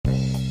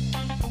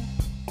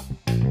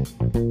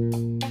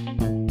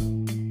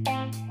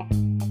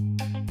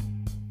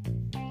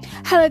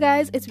Hello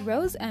guys, it's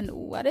Rose and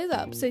what is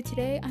up? So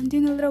today I'm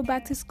doing a little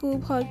back to school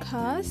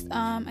podcast.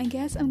 I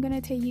guess I'm gonna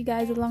take you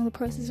guys along the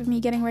process of me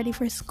getting ready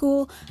for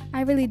school.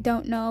 I really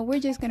don't know. We're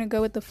just gonna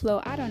go with the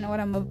flow. I don't know what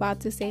I'm about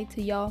to say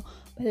to y'all,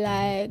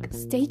 but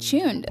stay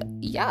tuned.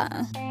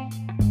 Yeah.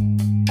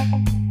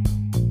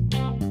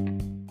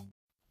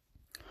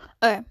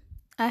 Okay.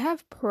 I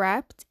have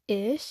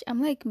prepped-ish.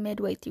 I'm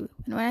midway through.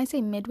 And when I say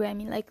midway, I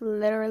mean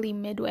literally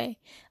midway.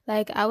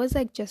 I was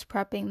just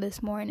prepping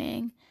this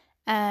morning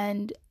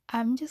and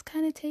I'm just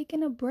kind of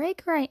taking a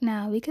break right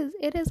now because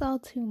it is all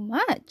too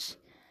much.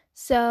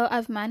 So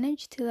I've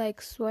managed to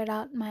sort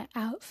out my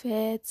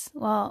outfits.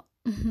 Well,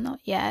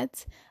 not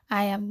yet.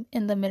 I am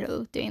in the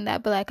middle of doing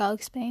that, but I'll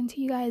explain to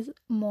you guys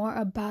more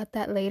about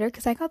that later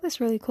because I got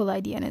this really cool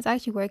idea and it's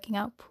actually working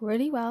out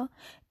pretty well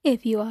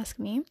if you ask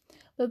me.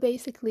 But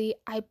basically,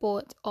 I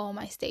bought all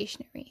my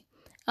stationery.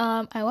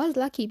 I was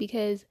lucky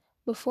because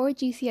before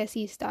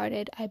GCSE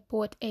started, I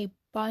bought a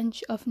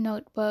bunch of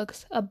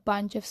notebooks, a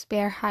bunch of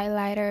spare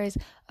highlighters,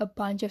 a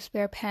bunch of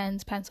spare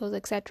pens, pencils,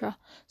 etc.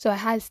 So I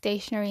had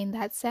stationery in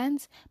that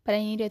sense, but I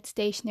needed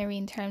stationery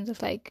in terms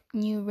of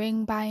new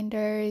ring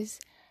binders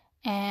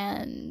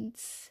and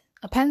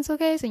a pencil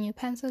case, a new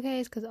pencil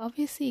case, because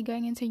obviously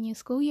going into a new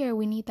school year,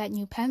 we need that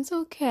new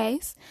pencil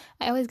case.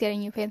 I always get a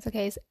new pencil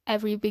case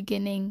every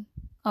beginning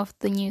of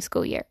the new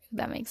school year, if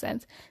that makes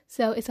sense.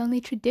 So it's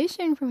only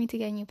tradition for me to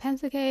get a new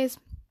pencil case.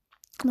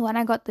 The one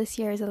I got this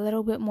year is a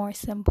little bit more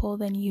simple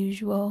than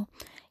usual,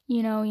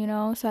 you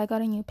know. So I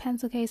got a new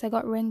pencil case. I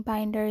got ring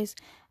binders.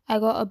 I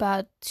got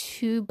about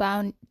two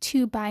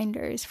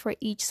binders for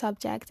each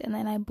subject, and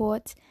then I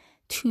bought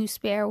 2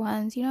 spare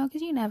ones,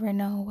 because you never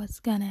know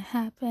what's gonna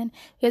happen.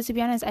 Because to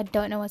be honest, I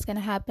don't know what's gonna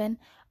happen.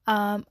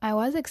 I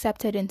was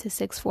accepted into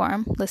sixth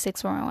form, the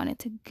sixth form I wanted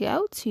to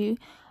go to,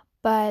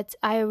 but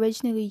I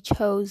originally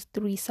chose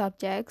 3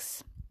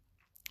 subjects,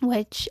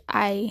 which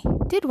I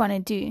did want to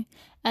do.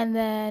 And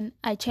then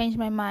I changed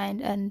my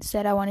mind and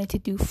said I wanted to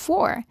do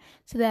 4.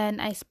 So then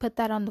I put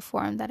that on the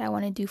form that I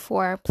want to do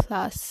 4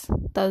 plus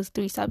those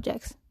 3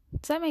 subjects.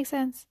 Does that make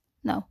sense?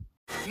 No.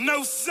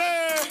 No,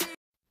 sir!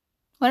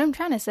 What I'm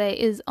trying to say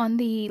is on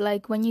the,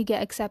 when you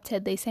get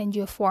accepted, they send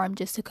you a form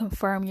just to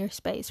confirm your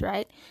space,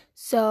 right?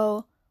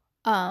 So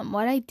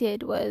what I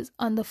did was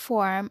on the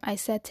form, I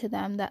said to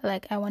them that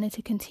I wanted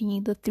to continue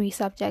the 3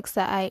 subjects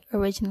that I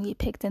originally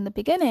picked in the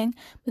beginning,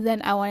 but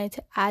then I wanted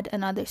to add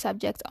another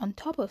subject on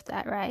top of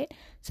that, right?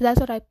 So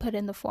that's what I put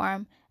in the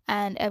form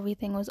and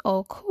everything was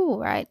all cool,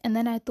 right? And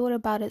then I thought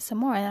about it some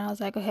more and I was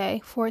like, okay,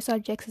 4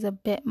 subjects is a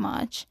bit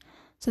much.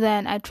 So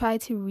then I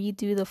tried to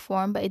redo the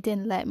form, but it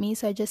didn't let me.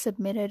 So I just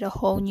submitted a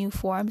whole new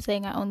form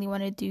saying I only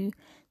want to do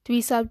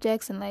 3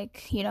 subjects and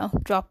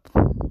drop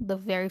the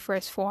very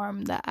first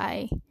form that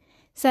I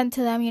sent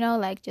to them,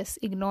 just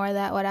ignore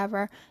that,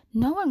 whatever.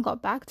 No one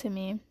got back to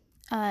me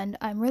and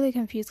I'm really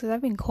confused because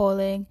I've been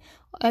calling.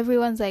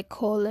 Everyone's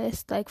call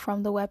list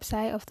from the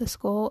website of the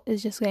school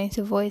is just going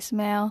to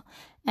voicemail,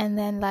 and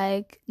then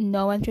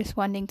no one's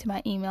responding to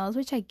my emails,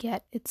 which I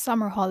get, it's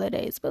summer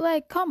holidays,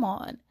 but come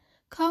on,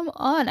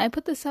 I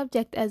put the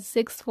subject as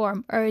sixth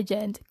form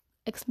urgent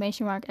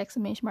exclamation mark,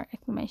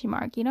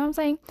 you know what I'm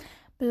saying?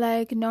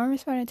 But no one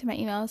responded to my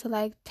email,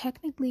 so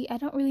technically I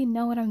don't really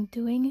know what I'm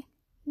doing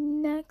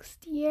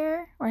next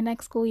year or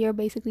next school year,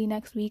 basically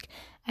next week.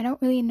 I don't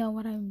really know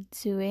what I'm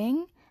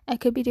doing. I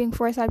could be doing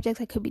 4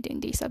 subjects, I could be doing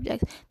 3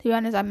 subjects. To be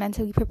honest, I'm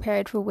mentally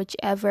prepared for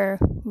whichever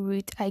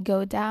route I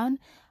go down.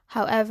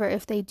 However,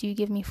 if they do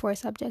give me 4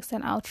 subjects,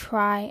 then I'll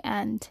try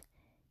and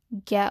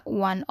get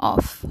one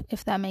off,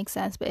 if that makes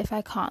sense. But if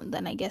I can't,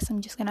 then I guess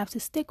I'm just gonna have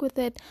to stick with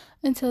it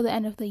until the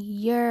end of the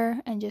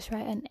year and just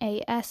write an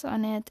AS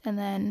on it and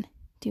then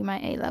do my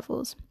A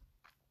levels.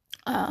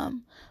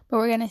 But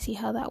we're gonna see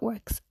how that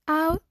works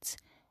out.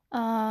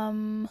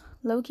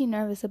 Low-key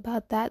nervous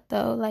about that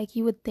though.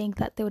 You would think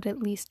that they would at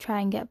least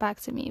try and get back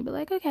to me,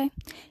 but okay,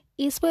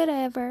 it's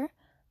whatever.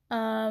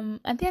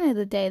 At the end of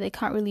the day, they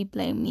can't really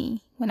blame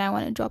me when I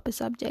want to drop a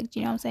subject,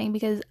 you know what I'm saying?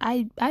 Because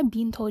I've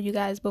been told you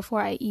guys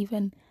before I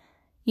even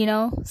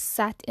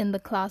sat in the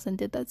class and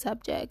did that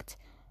subject.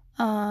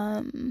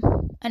 I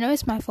know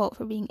it's my fault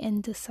for being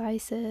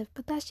indecisive,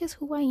 but that's just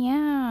who I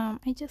am.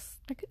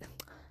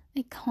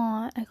 I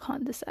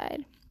can't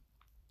decide.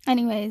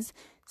 Anyways,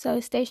 so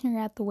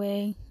stationery out the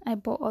way. I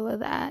bought all of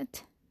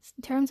that.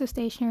 In terms of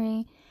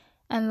stationery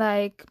and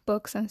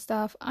books and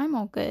stuff, I'm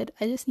all good.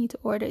 I just need to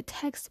order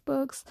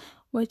textbooks,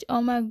 which,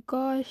 oh my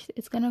gosh,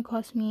 it's gonna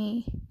cost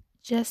me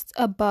just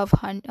above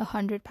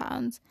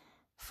 £100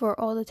 for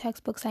all the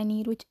textbooks I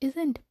need, which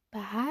isn't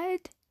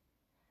bad.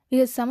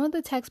 Because some of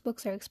the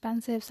textbooks are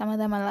expensive, some of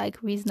them are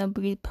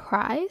reasonably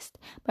priced,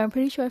 but I'm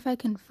pretty sure if I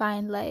can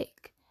find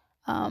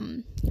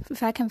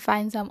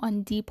some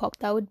on Depop,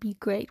 that would be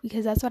great,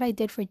 because that's what I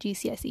did for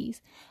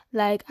GCSEs.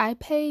 I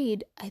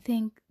paid, I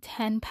think,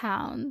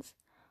 £10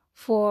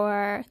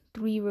 for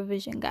 3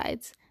 revision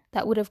guides.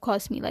 that would have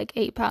cost me like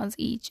 £8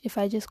 each if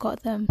I just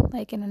got them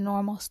like in a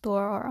normal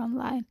store or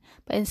online.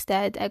 But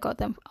instead I got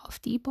them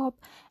off Depop.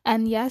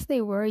 And yes,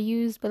 they were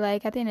used, but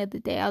like at the end of the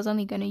day I was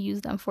only going to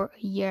use them for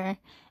a year,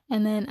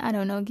 and then I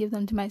don't know, give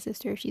them to my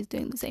sister if she's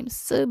doing the same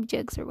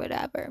subjects or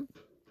whatever.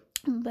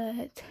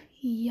 But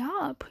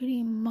yeah,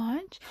 pretty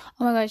much.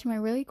 Oh my gosh, my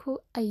really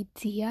cool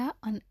idea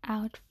on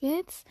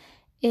outfits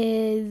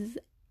is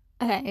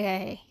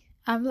okay.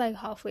 I'm like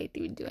halfway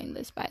through doing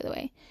this, by the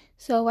way.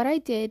 So what I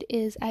did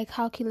is I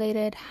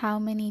calculated how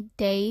many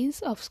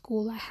days of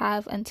school I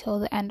have until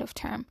the end of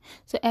term.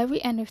 So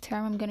every end of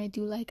term I'm gonna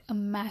do like a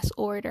mass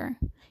order,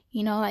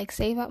 like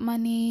save up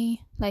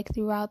money like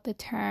throughout the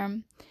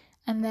term,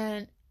 and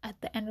then at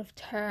the end of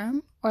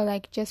term, or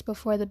like just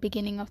before the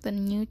beginning of the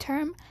new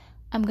term,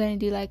 I'm gonna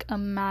do like a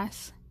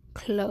mass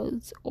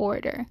clothes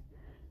order,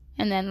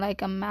 and then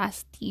like a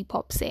mass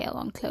Depop sale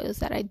on clothes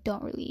that I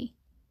don't really,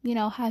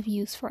 have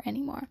use for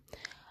anymore.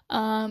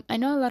 I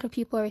know a lot of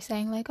people are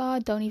saying like, oh,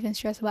 don't even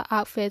stress about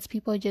outfits.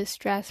 People just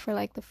stress for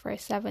like the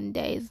first 7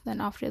 days. Then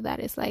after that,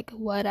 it's like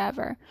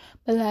whatever.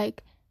 But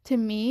like to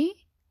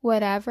me,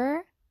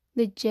 whatever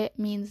legit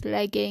means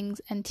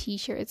leggings and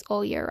t-shirts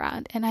all year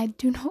round. And I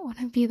do not want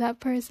to be that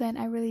person.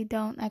 I really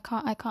don't. I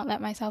can't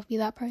let myself be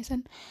that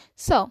person.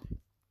 So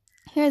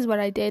here's what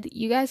I did.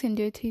 You guys can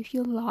do it too if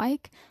you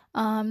like.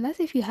 That's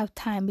if you have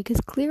time,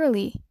 because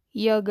clearly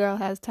your girl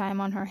has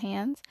time on her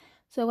hands.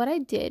 So what I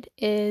did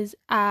is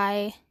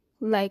I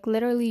like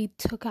literally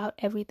took out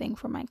everything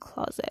from my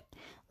closet.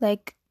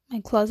 Like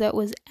my closet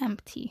was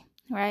empty,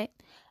 right?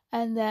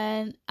 And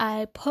then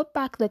I put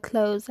back the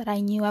clothes that I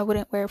knew I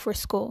wouldn't wear for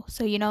school.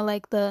 So,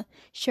 like the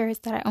shirts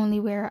that I only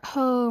wear at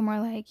home,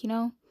 or like,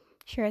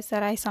 shirts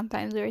that I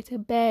sometimes wear to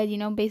bed,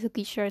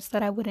 basically shirts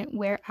that I wouldn't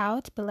wear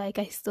out, but like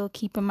I still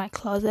keep in my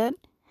closet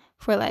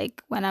for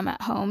like when I'm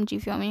at home. Do you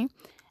feel me?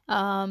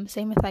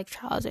 Same with like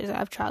trousers. I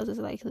have trousers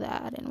like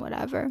that and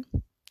whatever.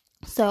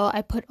 So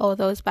I put all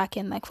those back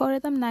in, like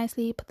folded them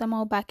nicely, put them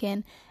all back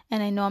in,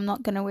 and I know I'm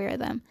not gonna wear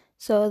them.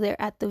 So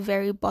they're at the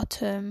very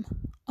bottom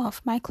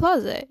of my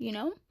closet,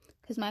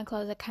 because my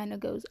closet kind of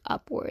goes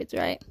upwards,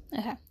 right?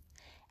 Okay.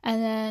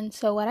 And then,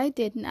 so what I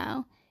did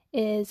now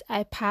is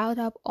I piled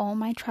up all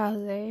my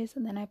trousers,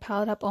 and then I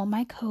piled up all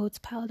my coats,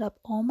 piled up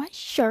all my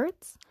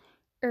shirts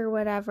or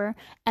whatever.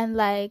 And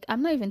like,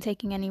 I'm not even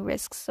taking any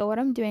risks. So what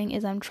I'm doing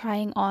is I'm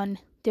trying on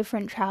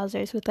different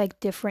trousers with like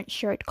different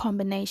shirt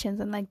combinations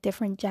and like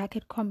different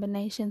jacket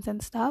combinations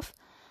and stuff.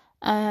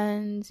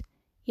 And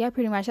yeah,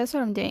 pretty much that's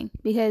what I'm doing,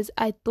 because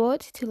I thought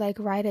to like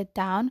write it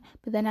down,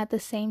 but then at the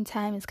same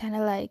time it's kind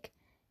of like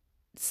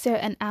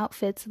certain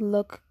outfits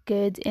look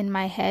good in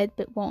my head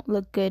but won't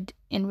look good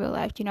in real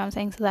life. Do you know what I'm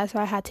saying? So that's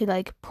why I had to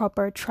like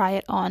proper try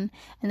it on,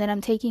 and then I'm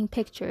taking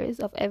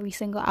pictures of every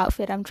single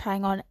outfit I'm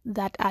trying on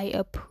that I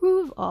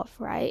approve of,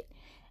 right?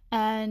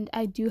 And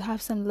I do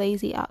have some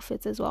lazy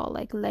outfits as well,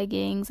 like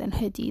leggings and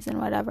hoodies and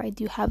whatever. I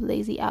do have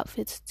lazy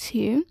outfits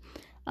too.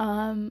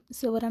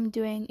 So what I'm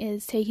doing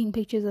is taking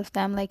pictures of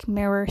them, like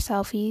mirror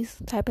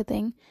selfies type of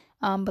thing.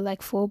 But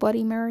like full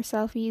body mirror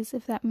selfies,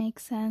 if that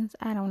makes sense.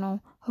 I don't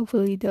know.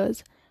 Hopefully it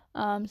does.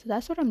 So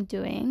that's what I'm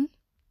doing.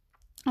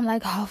 I'm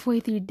like halfway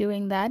through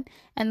doing that.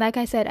 And like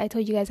I said, I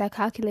told you guys I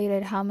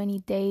calculated how many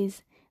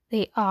days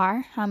they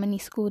are, how many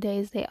school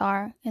days they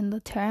are in the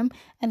term,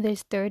 and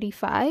there's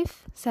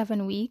 35,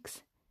 7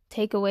 weeks.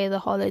 Take away the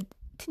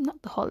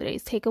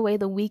holidays, take away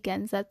the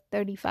weekends, that's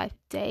 35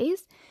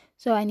 days.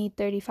 So I need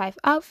 35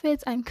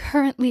 outfits. I'm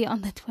currently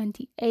on the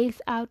 28th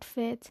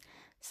outfit,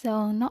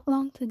 so not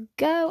long to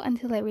go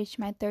until I reach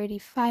my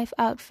 35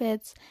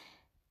 outfits.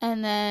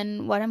 And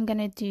then what I'm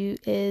gonna do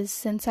is,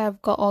 since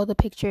I've got all the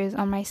pictures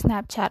on my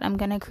Snapchat, I'm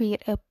gonna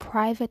create a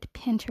private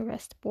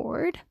Pinterest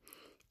board,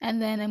 and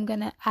then I'm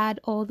gonna add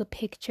all the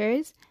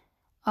pictures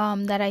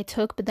that I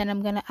took, but then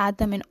I'm gonna add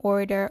them in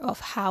order of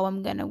how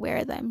I'm gonna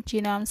wear them. Do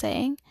you know what I'm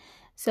saying?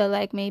 So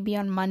like maybe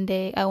on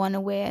Monday I want to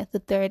wear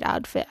the 3rd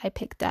outfit I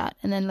picked out,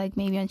 and then like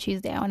maybe on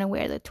Tuesday I want to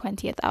wear the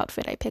 20th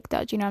outfit I picked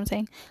out. Do you know what I'm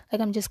saying? Like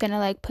I'm just gonna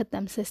like put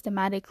them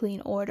systematically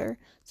in order,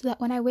 so that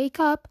when I wake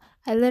up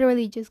I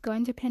literally just go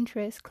into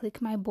Pinterest, click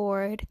my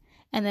board,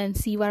 and then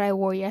see what I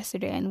wore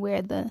yesterday and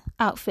wear the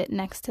outfit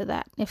next to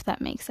that, if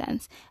that makes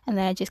sense. And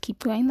then I just keep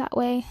going that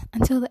way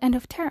until the end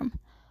of term.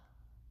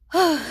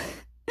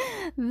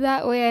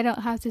 That way I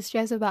don't have to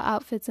stress about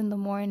outfits in the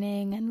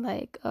morning and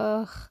like,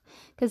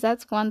 because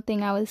that's one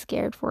thing I was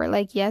scared for.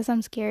 Like, yes,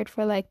 I'm scared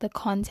for like the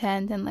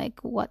content and like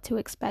what to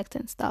expect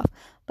and stuff,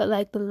 but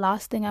like the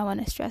last thing I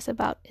want to stress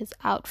about is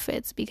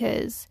outfits,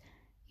 because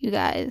you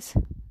guys,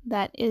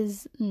 that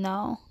is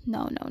no.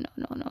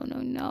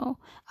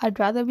 I'd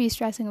rather be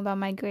stressing about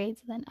my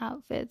grades than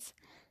outfits.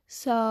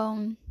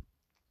 So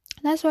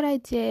that's what I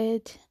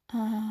did.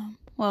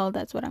 Well,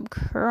 that's what I'm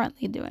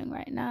currently doing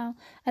right now.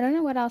 I don't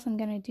know what else I'm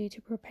gonna do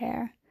to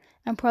prepare.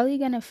 I'm probably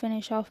gonna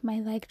finish off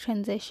my like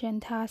transition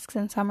tasks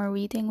and summer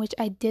reading, which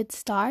I did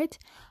start.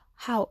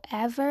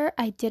 However,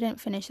 I didn't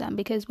finish them,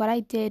 because what I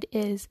did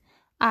is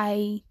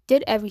I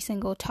did every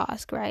single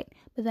task, right?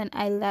 But then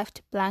I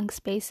left blank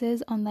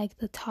spaces on like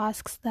the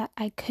tasks that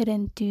I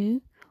couldn't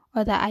do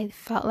or that I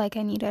felt like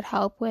I needed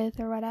help with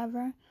or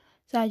whatever.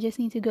 So I just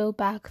need to go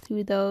back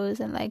through those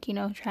and like,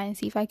 try and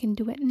see if I can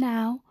do it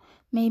now.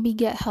 Maybe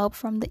get help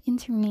from the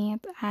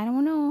internet. I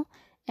don't know.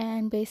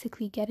 And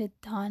basically get it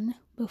done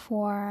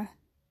before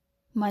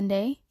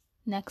Monday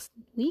next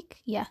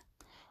week. Yeah.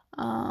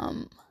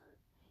 Um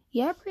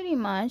yeah, pretty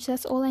much.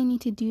 That's all I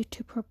need to do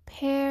to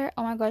prepare.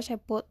 Oh my gosh, I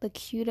bought the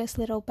cutest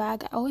little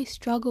bag. I always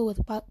struggle with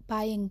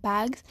buying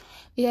bags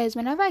because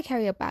whenever I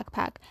carry a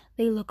backpack,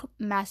 they look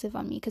massive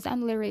on me because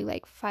I'm literally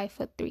like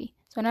 5'3".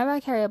 So whenever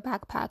I carry a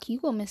backpack, you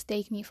will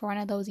mistake me for one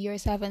of those year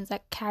sevens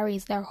that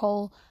carries their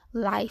whole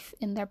life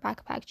in their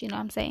backpack. You know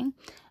what I'm saying?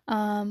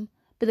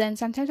 But then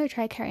sometimes I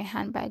try carrying a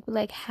handbag, but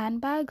like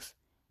handbags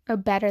are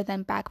better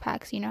than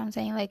backpacks. You know what I'm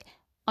saying? Like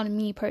on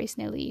me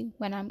personally,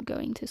 when I'm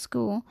going to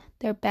school,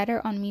 they're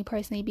better on me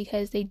personally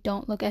because they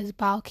don't look as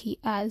bulky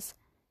as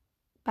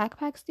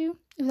backpacks do,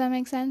 if that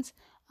makes sense.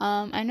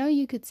 I know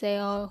you could say,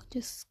 oh,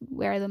 just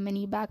wear the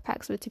mini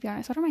backpacks, but to be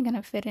honest, what am I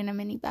gonna fit in a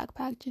mini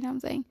backpack? Do you know what I'm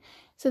saying?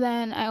 So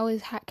then I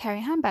always carry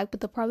a handbag, but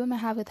the problem I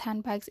have with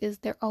handbags is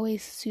they're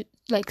always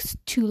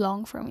too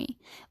long for me.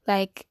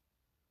 Like,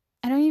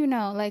 I don't even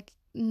know, like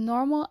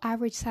normal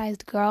average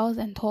sized girls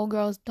and tall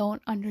girls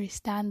don't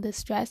understand the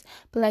stress,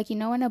 but like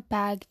when a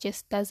bag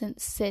just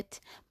doesn't sit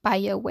by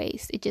your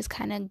waist, it just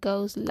kind of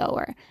goes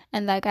lower,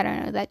 and like I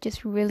don't know, that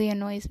just really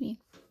annoys me.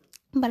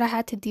 But I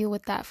had to deal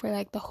with that for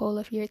like the whole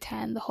of year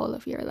 10, the whole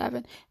of year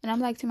 11, and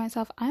I'm like to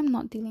myself, I'm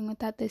not dealing with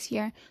that this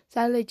year.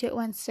 So I legit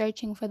went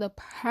searching for the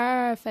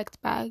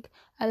perfect bag.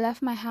 I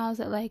left my house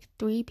at like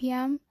 3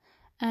 p.m.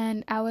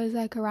 and I was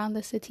like around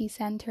the city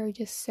center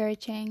just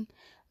searching.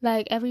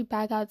 Like every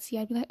bag I'd see,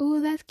 I'd be like, oh,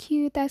 that's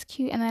cute, that's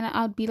cute. And then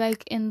I'd be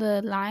like in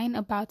the line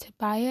about to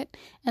buy it.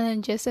 And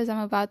then just as I'm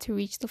about to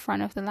reach the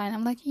front of the line,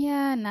 I'm like,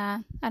 yeah, nah,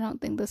 I don't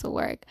think this will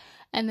work.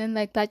 And then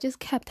like that just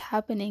kept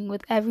happening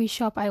with every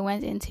shop I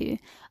went into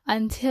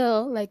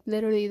until like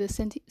literally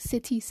the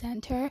city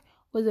center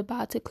was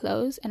about to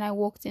close. And I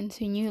walked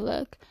into New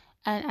Look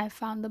and I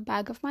found the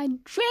bag of my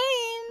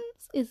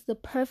dreams. It's the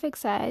perfect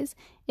size.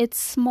 It's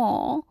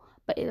small,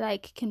 but it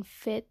like can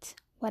fit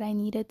what I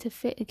needed to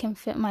fit. It can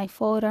fit my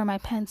folder, my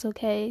pencil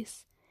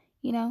case,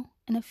 and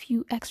a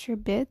few extra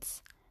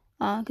bits.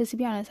 Because to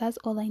be honest, that's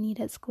all I need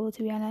at school,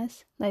 to be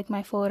honest. Like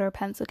my folder,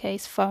 pencil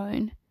case,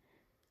 phone.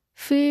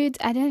 Food,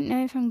 I don't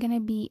know if I'm gonna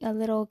be a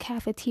little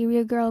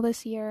cafeteria girl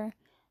this year.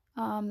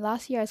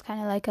 Last year I was kind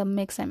of like a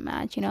mix and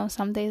match,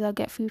 Some days I'll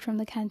get food from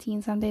the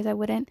canteen, some days I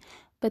wouldn't.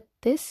 But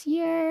this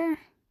year,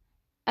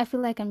 I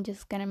feel like I'm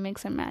just gonna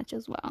mix and match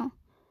as well.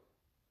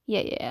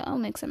 Yeah, I'll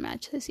mix and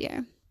match this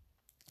year.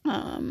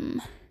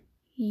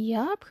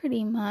 Yeah,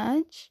 pretty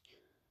much.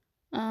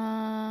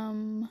 I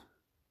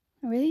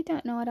really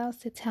don't know what else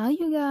to tell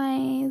you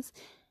guys.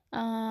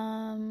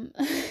 I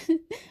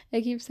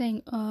keep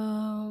saying,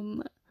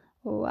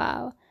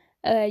 wow.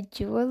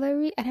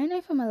 Jewelry. I don't know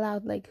if I'm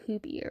allowed like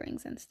hoop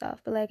earrings and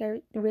stuff, but like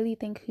I really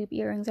think hoop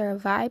earrings are a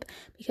vibe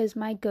because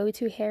my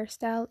go-to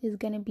hairstyle is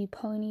gonna be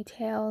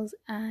ponytails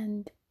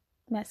and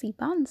messy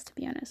buns, to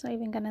be honest. Not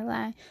even gonna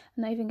lie. I'm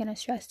not even gonna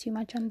stress too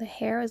much on the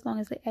hair as long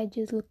as the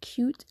edges look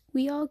cute.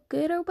 We all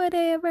good or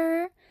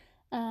whatever.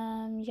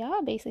 Yeah,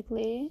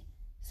 basically.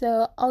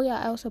 So, oh yeah,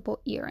 I also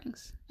bought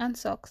earrings and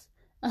socks.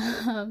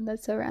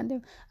 That's so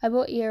random. I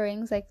bought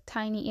earrings, like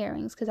tiny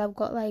earrings, because I've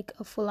got like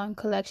a full-on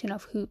collection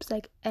of hoops.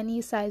 Like any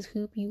size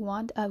hoop you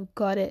want, I've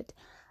got it.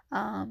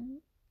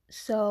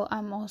 So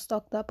I'm all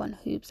stocked up on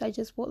hoops. I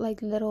just bought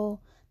like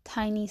little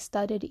tiny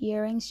studded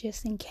earrings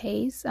just in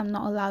case I'm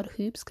not allowed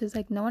hoops, because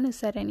like no one has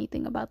said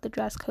anything about the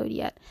dress code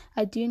yet.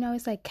 I do know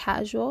it's like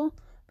casual,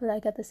 but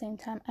like at the same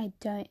time I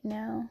don't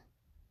know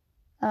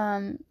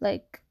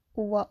like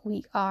what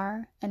we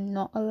are and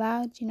not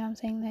allowed, you know what I'm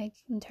saying, like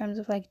in terms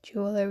of like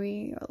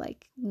jewelry or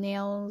like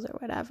nails or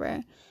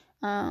whatever.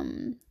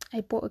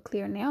 I bought a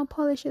clear nail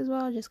polish as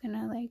well, just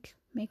gonna like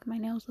make my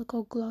nails look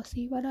all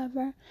glossy,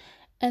 whatever.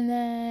 And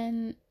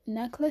then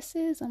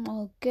necklaces, I'm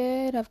all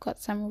good. I've got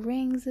some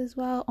rings as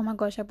well. Oh my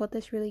gosh, I bought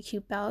this really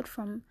cute belt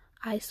from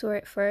I Saw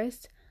It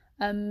First.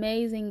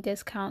 Amazing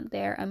discount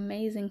there,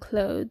 amazing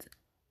clothes.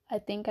 I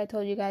think I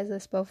told you guys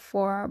this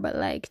before, but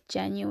like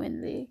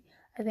genuinely,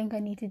 I think I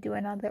need to do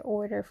another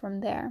order from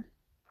there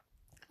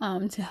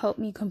to help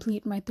me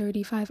complete my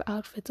 35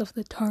 outfits of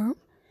the term.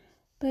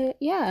 But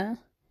yeah.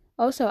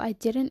 Also, I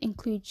didn't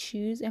include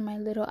shoes in my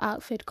little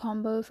outfit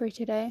combo for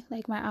today,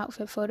 like my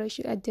outfit photo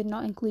shoot. I did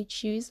not include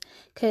shoes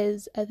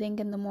because I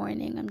think in the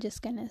morning I'm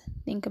just gonna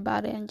think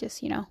about it and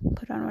just,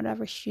 put on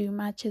whatever shoe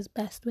matches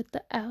best with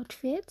the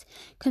outfit,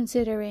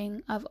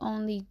 considering I've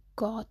only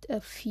got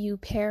a few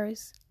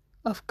pairs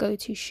of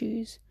go-to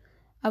shoes.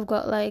 I've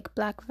got like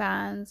black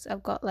Vans,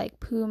 I've got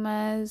like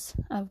Pumas,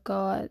 I've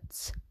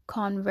got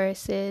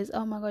Converses.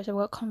 Oh my gosh, I've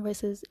got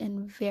Converses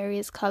in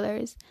various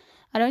colors.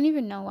 I don't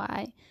even know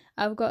why.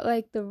 I've got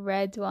like the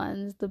red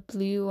ones, the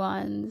blue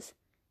ones,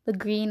 the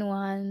green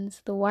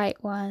ones, the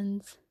white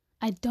ones.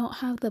 I don't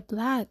have the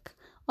black.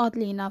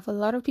 Oddly enough, a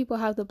lot of people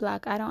have the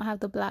black. I don't have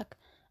the black.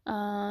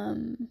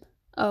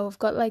 I've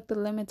got like the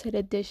limited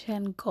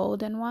edition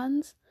golden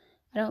ones.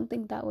 I don't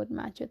think that would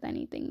match with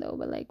anything though,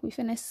 but like we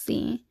finna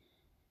see.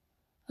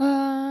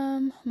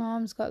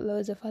 Mom's got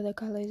loads of other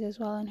colors as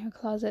well in her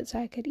closet, so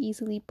I could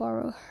easily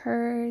borrow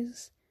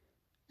hers.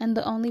 And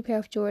the only pair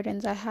of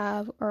Jordans I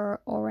have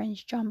are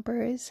orange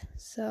jumpers,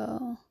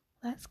 so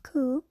that's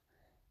cool.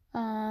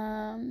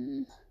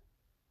 Yeah,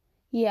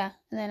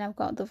 and then I've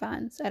got the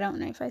Vans. I don't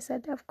know if I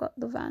said I've got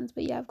the Vans,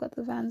 but yeah, I've got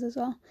the Vans as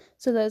well.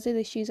 So those are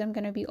the shoes I'm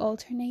gonna be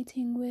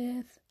alternating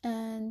with,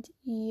 and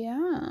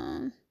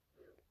yeah,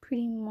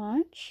 pretty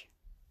much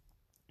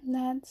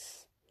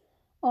that's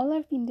all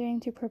I've been doing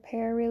to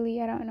prepare, really.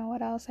 I don't know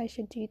what else I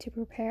should do to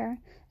prepare.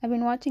 I've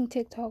been watching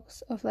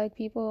TikToks of like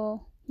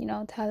people,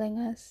 telling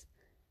us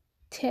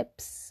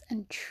tips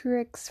and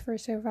tricks for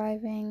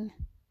surviving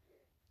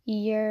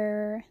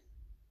year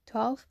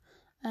 12.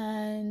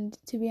 And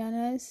to be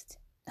honest,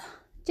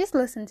 just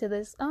listen to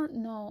this. Oh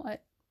no,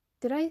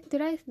 did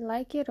I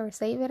like it or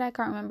save it? I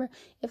can't remember.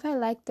 If I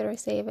liked it or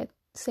saved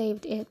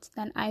it,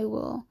 then I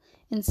will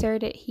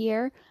insert it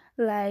here.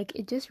 Like,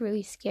 it just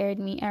really scared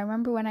me. I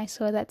remember when I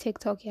saw that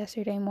TikTok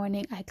yesterday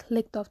morning, I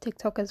clicked off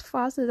TikTok as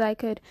fast as I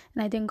could,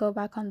 and I didn't go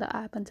back on the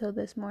app until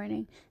this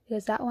morning,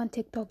 because that one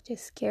TikTok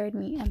just scared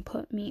me and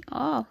put me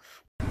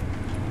off.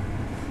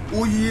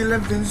 All year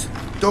 11s,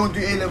 don't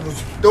do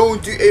A-levels.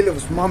 Don't do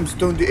A-levels. Mums,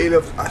 don't do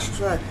A-levels. I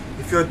swear,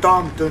 if you're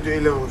dumb, don't do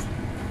A-levels.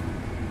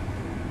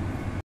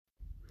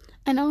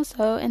 And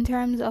also, in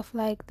terms of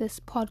like this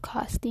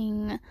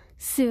podcasting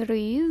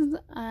series,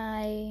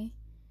 I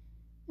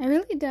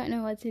really don't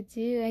know what to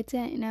do. I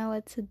don't know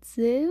what to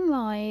do,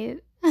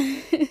 like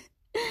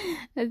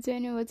I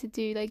don't know what to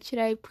do. Like, should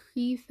I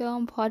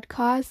pre-film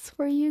podcasts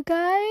for you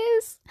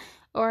guys?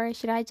 Or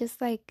should I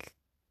just like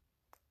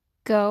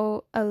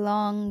go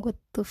along with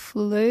the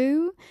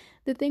flow?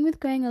 The thing with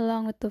going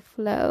along with the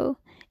flow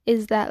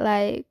is that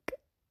like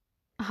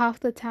half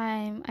the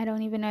time I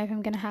don't even know if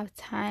I'm gonna have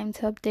time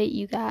to update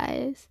you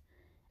guys.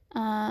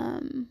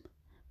 But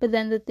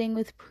then the thing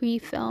with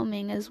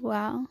pre-filming as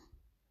well.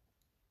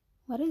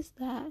 What is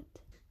that?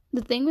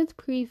 The thing with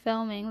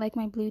pre-filming, like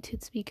my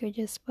Bluetooth speaker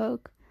just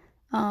spoke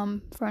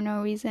for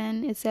no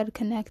reason. It said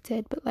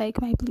connected, but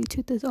like my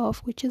Bluetooth is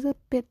off, which is a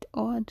bit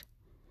odd.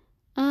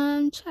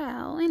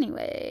 Ciao.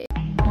 Anyway,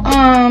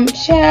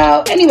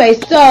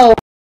 so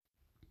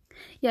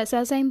yeah, so I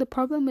was saying the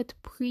problem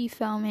with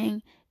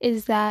pre-filming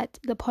is that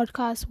the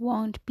podcast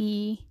won't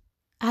be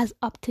as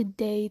up to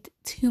date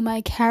to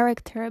my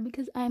character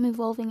because I'm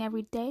evolving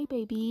every day,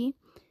 baby.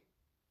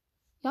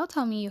 Y'all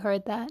tell me you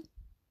heard that.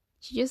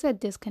 She just said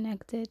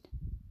disconnected.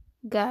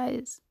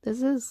 Guys,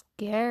 this is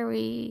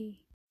scary.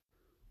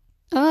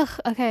 Ugh,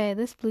 okay,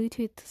 this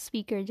Bluetooth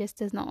speaker just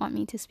does not want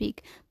me to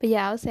speak. But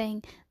yeah, I was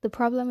saying the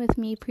problem with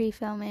me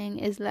pre-filming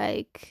is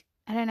like,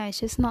 I don't know,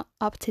 it's just not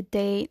up to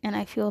date. And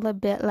I feel a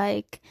bit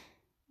like,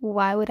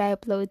 why would I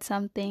upload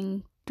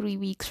something 3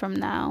 weeks from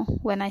now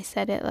when I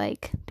said it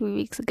like 3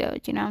 weeks ago?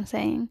 Do you know what I'm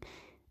saying?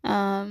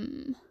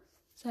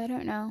 So I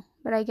don't know.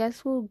 But I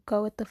guess we'll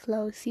go with the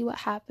flow, see what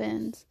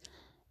happens.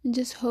 And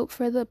just hope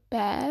for the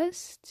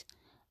best.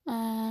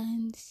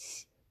 And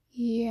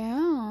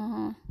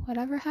yeah,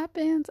 whatever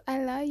happens,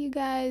 I love you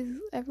guys.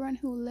 Everyone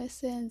who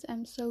listens,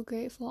 I'm so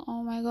grateful.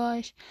 Oh my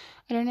gosh.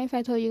 I don't know if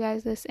I told you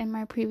guys this in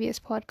my previous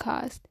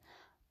podcast,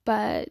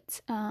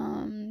 but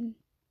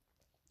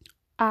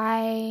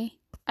I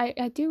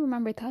do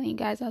remember telling you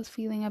guys I was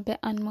feeling a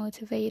bit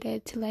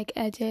unmotivated to like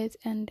edit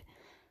and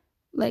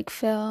like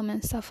film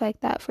and stuff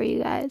like that for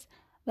you guys.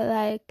 But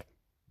like,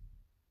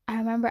 I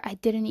remember I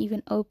didn't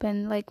even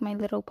open like my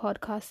little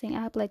podcasting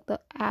app, like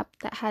the app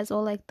that has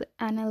all like the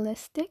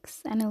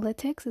analytics,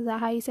 is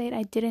that how you say it?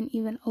 I didn't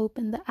even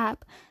open the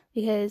app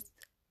because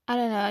I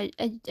don't know,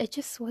 I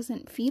just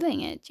wasn't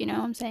feeling it, you know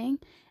what I'm saying?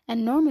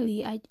 And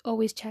normally I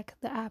always check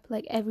the app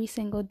like every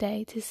single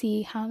day to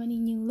see how many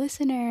new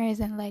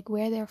listeners and like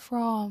where they're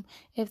from,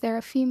 if they're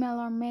a female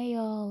or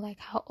male, like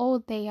how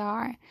old they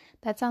are.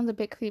 That sounds a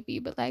bit creepy,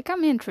 but like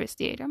I'm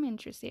interested,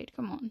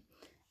 come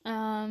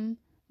on.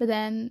 But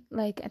then,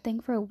 like, I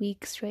think for a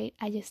week straight,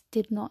 I just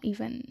did not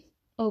even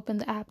open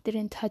the app,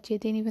 didn't touch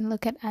it, didn't even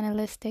look at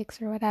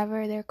analytics or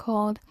whatever they're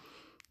called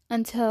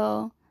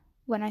until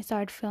when I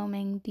started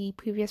filming the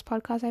previous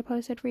podcast I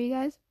posted for you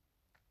guys.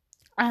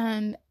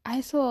 And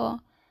I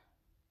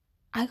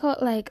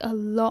got like a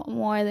lot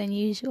more than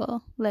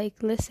usual,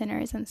 like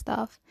listeners and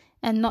stuff.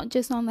 And not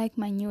just on like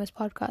my newest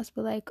podcast,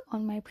 but like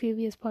on my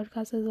previous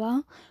podcast as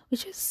well,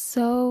 which is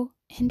so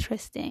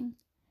interesting.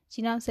 Do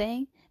you know what I'm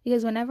saying?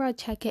 Because whenever I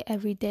check it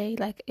every day,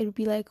 like it would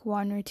be like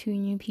 1 or 2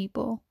 new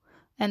people.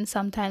 And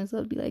sometimes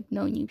there'll be like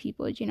no new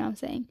people, do you know what I'm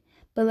saying?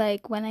 But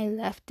like when I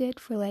left it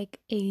for like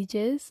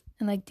ages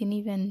and like didn't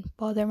even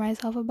bother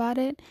myself about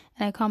it,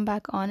 and I come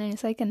back on and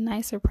it's like a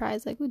nice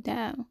surprise, like, oh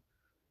damn,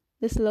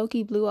 this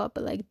low-key blew up,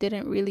 but like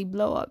didn't really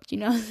blow up, do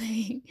you know what I'm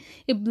saying?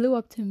 It blew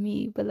up to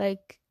me, but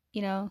like,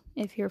 you know,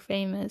 if you're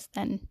famous,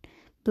 then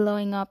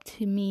blowing up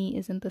to me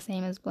isn't the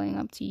same as blowing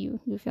up to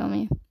you feel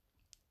me?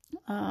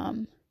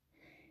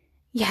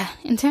 Yeah,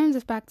 in terms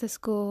of back to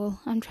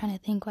school, I'm trying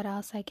to think what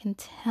else I can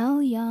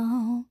tell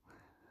y'all.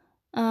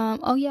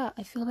 Oh yeah,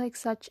 I feel like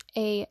such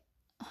a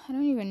I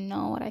don't even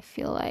know what I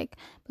feel like,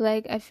 but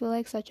like I feel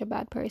like such a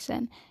bad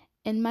person.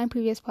 In my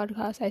previous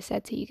podcast, I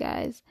said to you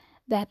guys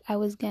that I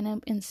was gonna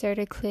insert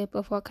a clip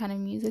of what kind of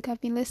music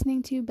I've been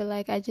listening to, but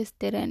like I just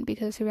didn't,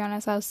 because to be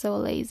honest, I was so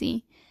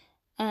lazy.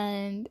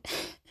 And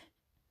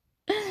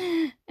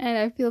and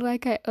I feel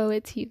like I owe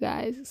it to you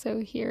guys, so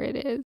here it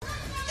is.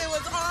 It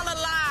was all a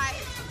lie.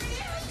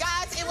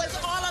 Guys, it was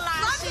all a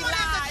lie. She lied.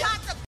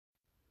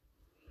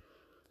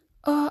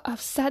 Oh, I've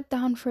sat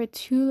down for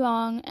too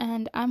long,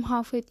 and I'm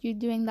halfway through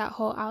doing that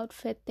whole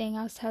outfit thing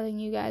I was telling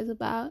you guys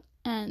about,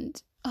 and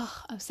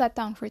I've sat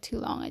down for too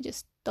long. I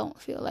just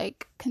don't feel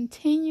like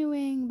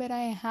continuing, but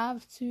I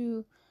have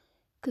to,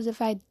 because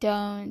if I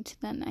don't,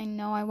 then I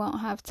know I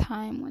won't have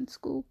time when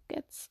school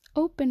gets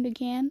opened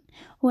again,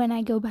 when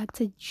I go back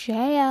to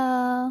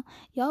jail.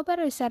 Y'all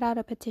better set out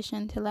a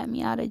petition to let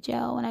me out of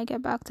jail when I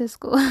get back to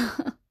school.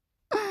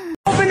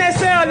 Open that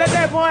cell, let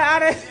that boy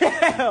out of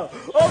jail.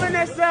 Open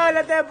that cell,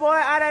 let that boy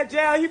out of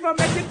jail. He from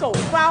Mexico.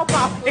 Pow,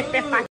 pow.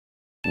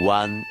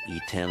 One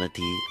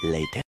eternity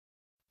later.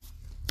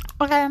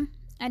 Okay,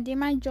 I did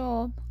my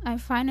job. I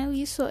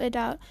finally sorted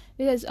out,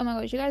 because oh my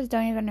gosh, you guys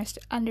don't even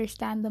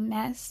understand the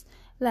mess.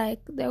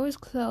 Like, there was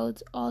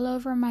clothes all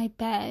over my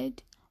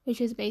bed, which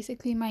is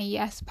basically my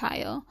yes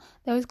pile.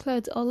 There was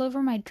clothes all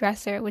over my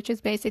dresser, which is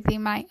basically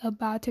my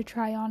about to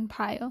try on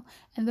pile.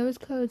 And there was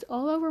clothes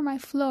all over my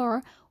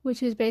floor,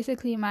 which is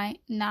basically my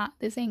nah,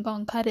 this ain't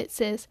gonna cut it,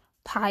 sis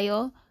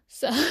pile.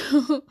 So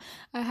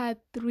I had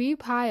 3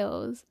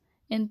 piles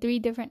in 3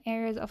 different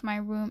areas of my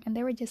room, and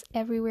they were just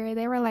everywhere.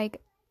 They were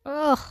like,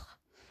 ugh,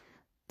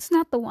 it's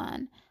not the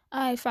one.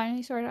 I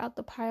finally sorted out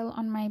the pile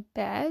on my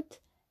bed,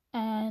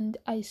 and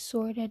I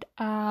sorted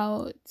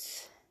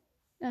out,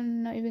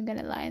 I'm not even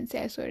gonna lie and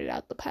say I sorted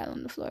out the pile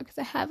on the floor, because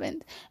I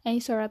haven't. And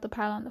you sort out the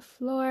pile on the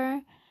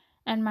floor,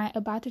 and my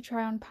about to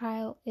try on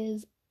pile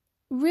is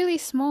really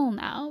small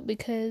now,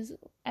 because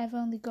I've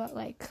only got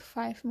like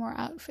 5 more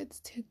outfits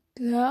to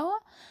go.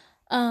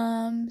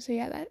 So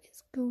yeah, that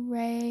is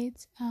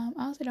great. I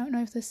also don't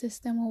know if the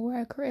system will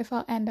work, or if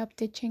I'll end up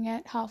ditching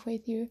it halfway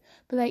through.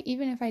 But like,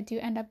 even if I do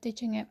end up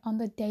ditching it on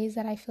the days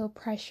that I feel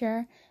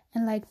pressure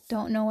and like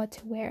don't know what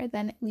to wear,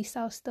 then at least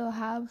I'll still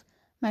have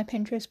my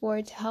Pinterest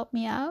board to help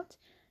me out.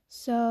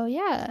 So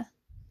yeah,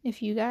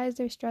 if you guys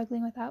are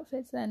struggling with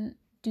outfits, then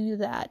do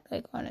that,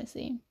 like,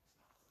 honestly.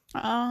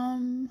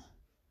 I'm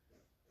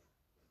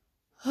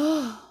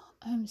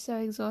so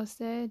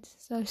exhausted,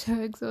 so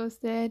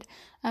exhausted.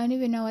 I don't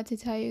even know what to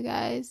tell you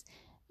guys.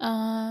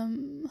 I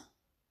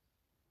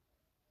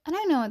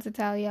don't know what to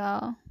tell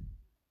y'all.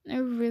 I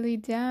really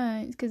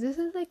don't, because this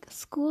is like a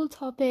school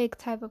topic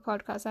type of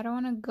podcast. I don't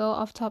want to go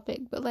off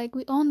topic, but like,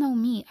 we all know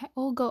me. I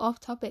all go off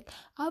topic.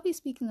 I'll be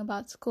speaking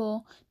about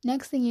school.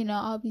 Next thing you know,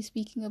 I'll be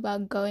speaking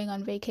about going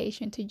on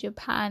vacation to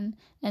Japan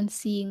and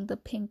seeing the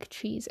pink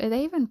trees. Are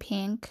they even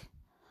pink?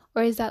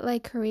 Or is that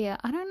like Korea?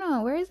 I don't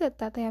know. Where is it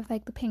that they have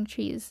like the pink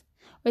trees?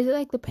 Or is it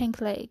like the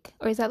pink lake?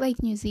 Or is that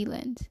like New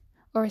Zealand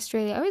or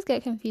Australia? I always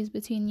get confused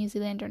between New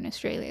Zealand and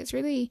Australia. It's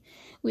really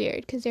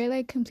weird, because they're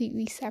like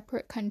completely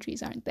separate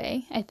countries, aren't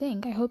they? I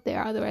think. I hope they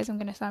are. Otherwise, I'm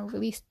going to sound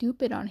really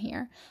stupid on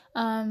here.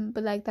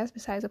 But like, that's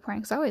besides the point,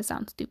 because I always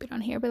sound stupid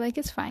on here. But like,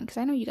 it's fine, because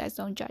I know you guys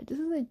don't judge. This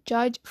is a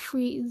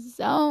judge-free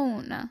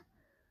zone.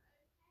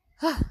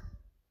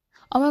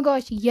 Oh my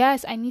gosh,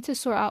 yes, I need to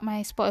sort out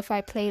my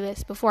Spotify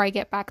playlist before I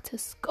get back to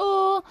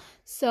school.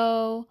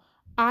 So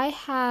I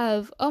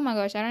have, oh my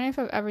gosh, I don't know if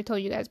I've ever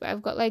told you guys, but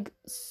I've got like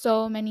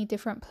so many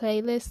different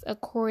playlists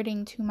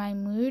according to my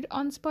mood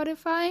on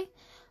Spotify.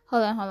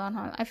 Hold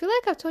on. I feel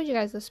like I've told you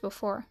guys this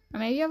before. Or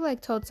maybe I've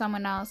like told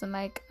someone else and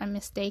like I'm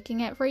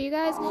mistaking it for you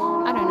guys.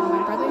 I don't know,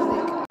 my brother's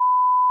like...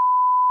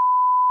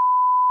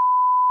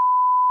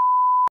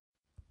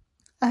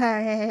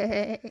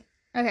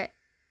 Okay.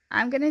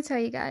 I'm gonna tell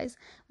you guys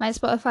my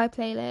Spotify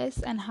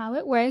playlist and how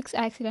it works.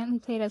 I accidentally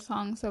played a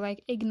song, so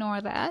like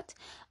ignore that.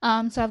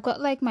 So I've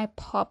got like my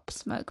Pop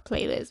Smoke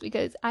playlist,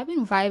 because I've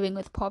been vibing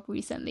with pop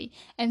recently,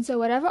 and so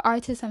whatever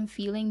artist I'm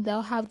feeling,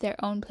 they'll have their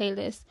own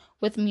playlist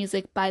with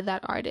music by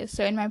that artist.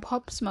 So in my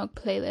Pop Smoke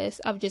playlist,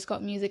 I've just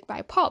got music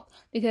by pop,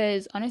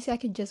 because honestly I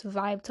could just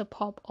vibe to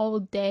pop all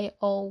day,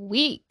 all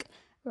week.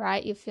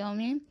 Right, you feel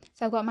me?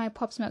 So I've got my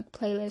Pop Smoke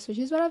playlist, which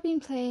is what I've been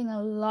playing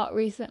a lot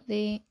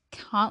recently,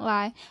 can't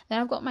lie.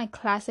 Then I've got my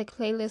classic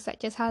playlist that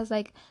just has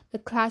like the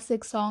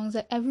classic songs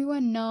that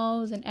everyone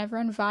knows and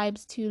everyone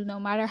vibes to.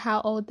 No matter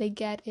how old they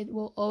get, it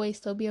will always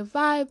still be a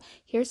vibe.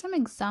 Here's some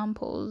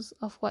examples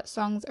of what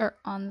songs are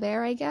on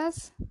there, I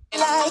guess.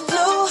 Like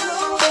blue,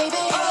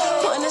 baby,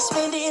 wanna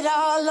spend it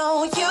all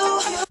on you.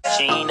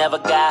 She ain't never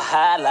got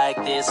high like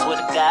this with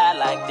a guy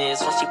like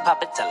this. When she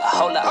pop it, tell her,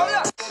 hold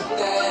up.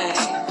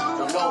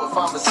 Don't know if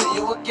I'ma see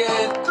you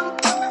again,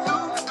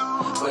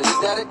 but is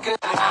that a good?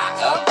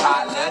 I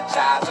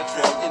apologize a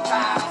trillion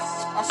times.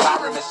 I'm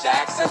sorry, Miss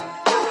Jackson.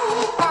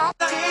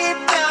 Deep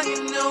down,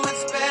 you know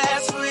it's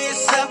best for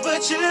yourself,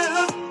 but you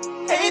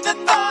hate the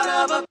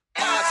thought of a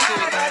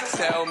shit.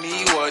 Tell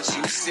me what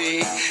you see.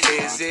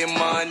 Is it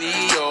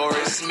money or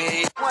it's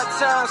me? One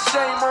time,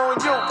 shame on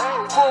you.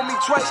 Fool me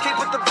twice, can't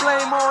put the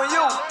blame on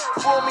you.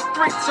 Fool me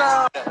 3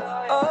 times.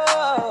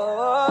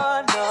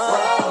 Oh,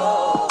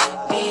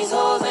 no. These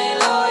hoes ain't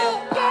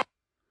loyal.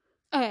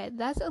 Okay,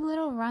 that's a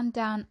little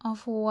rundown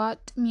of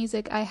what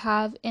music I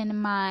have in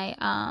my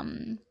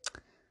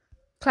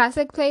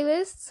classic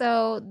playlist.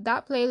 So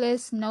that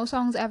playlist, no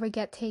songs ever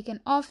get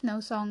taken off. No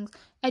songs,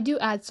 I do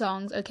add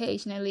songs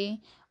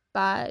occasionally,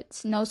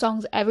 but no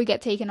songs ever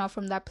get taken off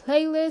from that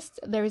playlist.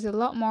 There is a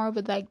lot more,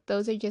 but like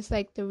those are just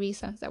like the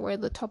recents that were at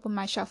the top of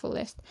my shuffle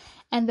list.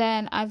 And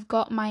then I've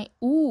got my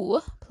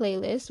Ooh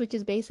playlist, which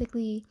is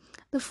basically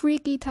the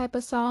freaky type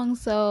of song.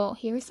 So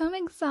here are some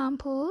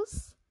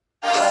examples.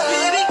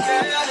 Baby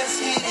girl, let's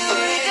hit it.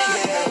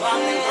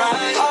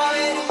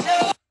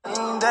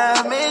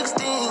 That makes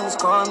things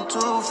come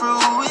to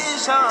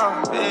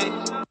fruition, babe.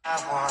 I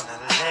wanna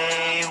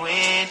lay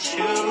with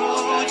you.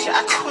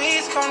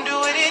 Jacquees, come do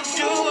what it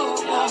do.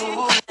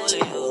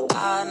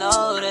 I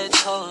know they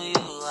told you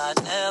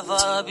I'd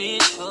never be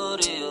true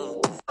to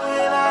you.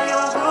 When I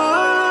am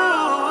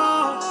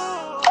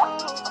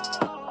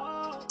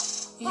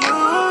you.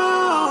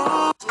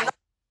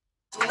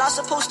 You're not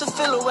supposed to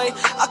feel away.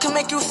 I can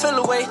make you feel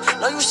away.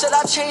 Know you said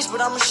I changed,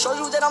 but I'ma show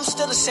you that I'm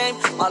still the same.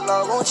 My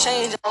love won't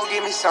change. Don't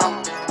give me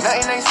some.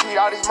 Nothing ain't sweet.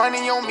 All this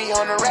money on me.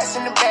 On the rats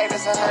in the bag,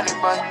 that's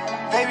 100 bucks.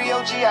 Baby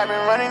OG, I've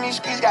been running these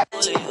streets. Got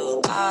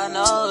I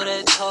know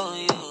they told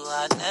you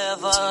I'd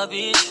never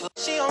be true.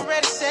 She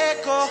already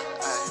said go.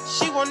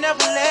 She won't never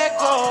let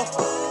go.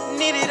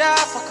 Need it all,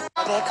 fuck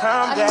up, then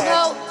come back. I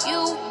know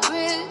you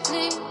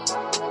really.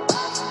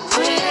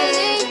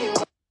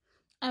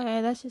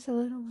 Okay, that's just a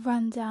little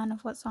rundown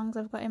of what songs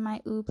I've got in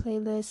my Ooh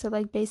playlist. So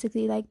like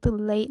basically like the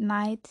late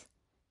night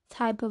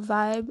type of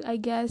vibe, I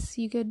guess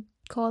you could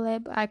call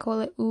it, but I call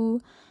it Ooh.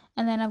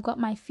 And then I've got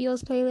my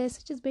Feels playlist,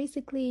 which is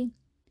basically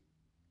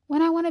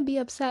when I want to be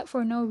upset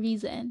for no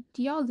reason.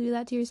 Do y'all do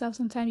that to yourself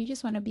sometimes? You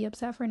just want to be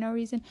upset for no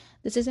reason.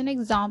 This is an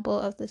example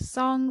of the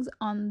songs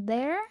on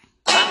there.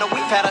 I know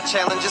we've had our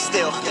challenges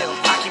still.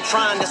 I keep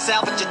trying to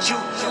salvage it. You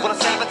wanna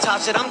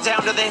sabotage it, I'm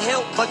down to the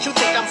hill. But you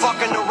think I'm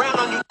fucking around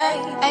on you.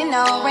 Ain't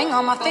no ring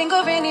on my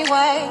finger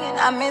anyway.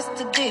 I missed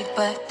the dick,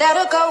 but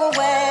that'll go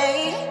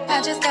away.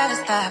 I just gotta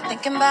stop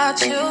thinking about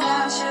you.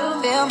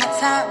 Feel my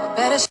time with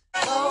better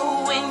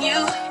Oh, when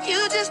you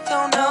just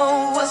don't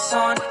know what's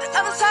on the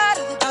other side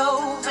of the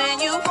door. When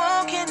you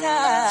walking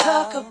out,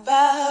 talk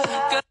about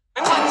it.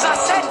 Once I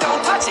said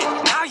don't touch it,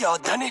 now y'all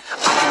done it.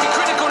 I can be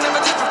critical,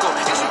 never typical.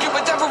 Intricate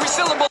with every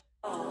syllable.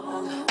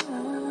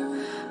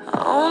 I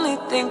only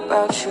think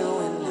about you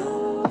and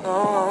you.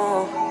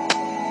 Oh,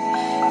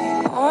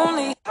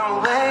 only.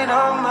 Don't wait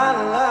on my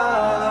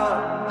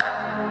love.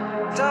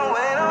 Don't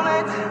wait on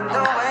it.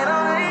 Don't wait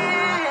on it.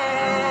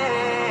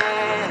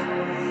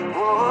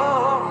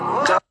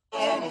 Whoa.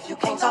 And if you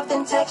can't talk,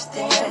 then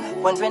texting.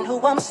 Wondering who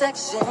I'm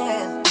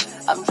sexing.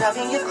 I'm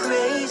driving you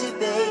crazy,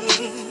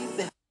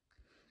 baby.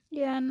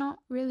 Yeah, not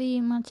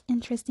really much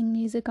interesting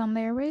music on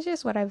there, but it's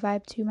just what I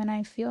vibe to when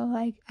I feel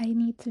like I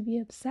need to be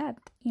upset.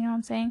 You know what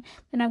I'm saying?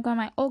 Then I've got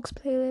my aux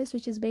playlist,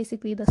 which is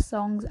basically the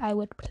songs I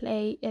would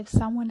play if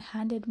someone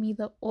handed me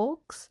the aux.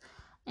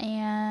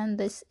 And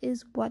this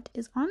is what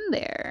is on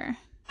there.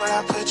 When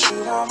I put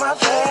you on my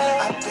bed,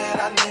 I bet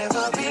I'll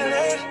never be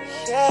late.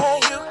 Yeah,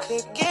 you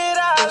could get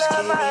out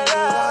of my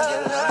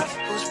life.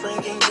 Who's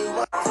bringing you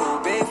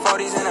up? Big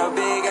 40s and a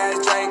big ass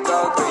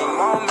Draco. 3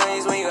 more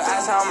mains when you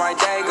ask how my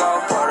day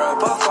go. Put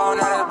up a phone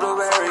out of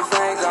blueberry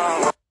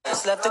fango.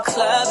 Just left the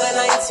club at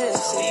 19,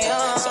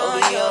 so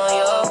be on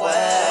your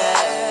way.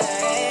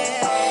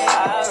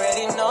 I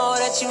already know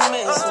that you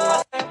miss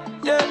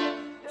me. Yeah,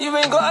 you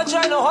ain't gotta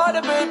try no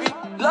harder, baby.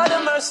 Lord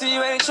of mercy,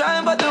 you ain't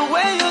trying, but the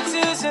way you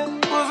tease it,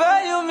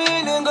 whatever you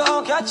mean, and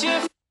go catch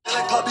it.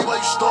 Like Poppy, why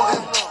you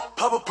starting?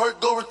 Pop a perk,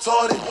 go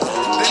retarded.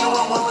 They know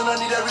I'm willing, I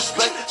need that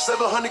respect.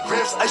 700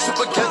 grams, ice up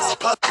against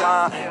pop.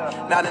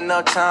 Not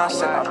enough time,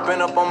 said I've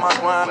been up on my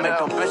grind, make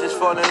them bitches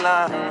fall in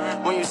line.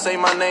 When you say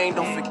my name,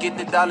 don't forget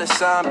the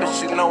 $sign,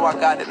 bitch, you know I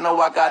got it,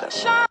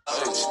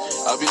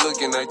 I be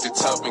looking at the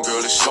top, and girl,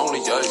 it's only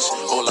ice.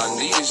 All I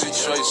need is a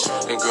choice.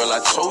 And girl, I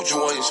told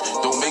you once,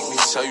 don't make me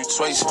tell you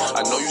twice.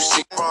 I know you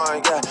see.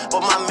 Yeah,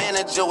 but my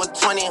manager with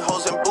 20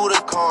 hoes in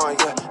Budokan,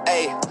 yeah.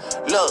 Hey,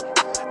 look,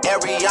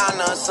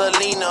 Ariana,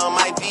 Selena,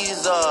 my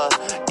visa.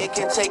 It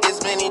can take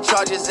as many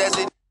charges as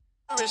it.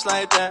 Rich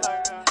like that,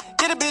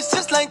 get a bitch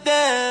just like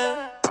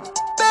that.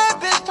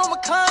 Bad bitch from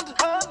Wakanda,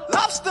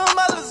 lobster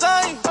my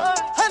lasagna,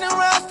 100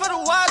 rounds for the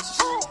watches.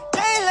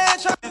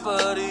 Gayland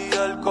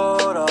el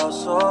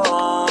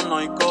corazón, no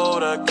hay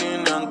cobre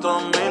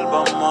 500,000,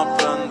 vamos a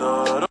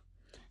prender.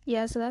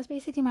 Yeah, so that's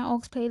basically my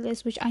aux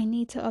playlist, which I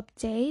need to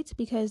update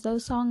because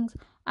those songs,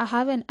 I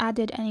haven't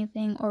added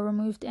anything or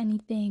removed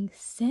anything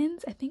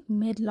since I think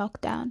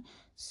mid-lockdown.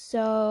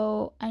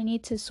 So I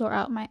need to sort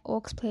out my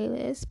aux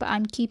playlist, but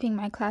I'm keeping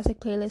my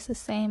classic playlist the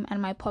same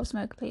and my Pop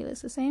Smoke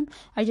playlist the same.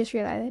 I just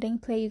realized I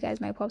didn't play you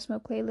guys my Pop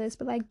Smoke playlist,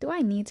 but like, do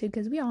I need to?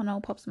 Because we all know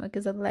Pop Smoke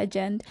is a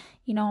legend.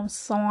 I'm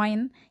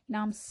saying.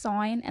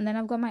 And then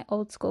I've got my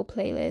old school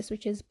playlist,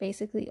 which is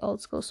basically old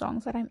school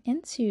songs that I'm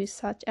into,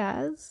 such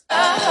as So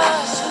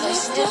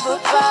let's dip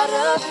about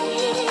a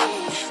bit.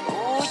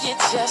 Ooh, you're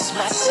just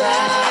my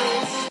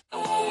type.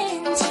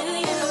 Into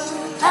you,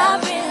 I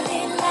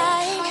really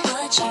like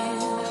what you've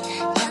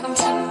done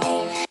to me.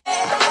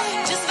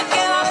 Just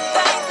forget all the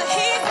things that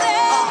he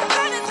said.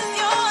 This is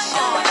yours,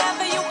 do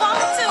whatever you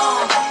want to.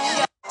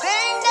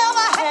 Ain't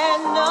never had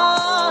none.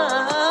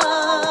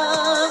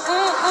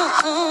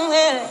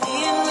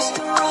 In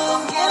Mr.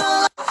 Room, get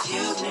along.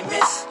 Excuse me,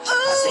 miss. I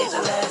saved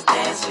the last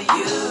dance for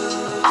you.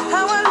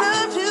 How I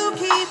love to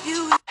keep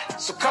you.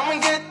 So come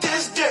and get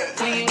this dick.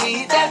 When you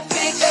need that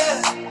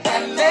picture,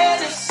 that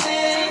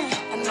medicine.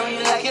 I know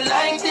you like it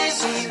like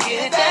this when you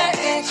get that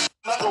itch.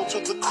 Go to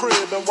the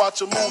crib and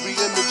watch a movie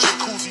in the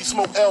jacuzzi.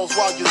 Smoke L's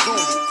while you do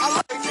it. I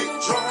like getting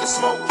drunk and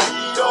smoke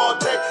weed all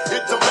day.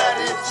 It don't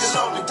matter if you're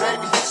lonely,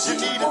 baby. You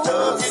need a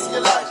thug in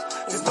your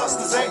life. These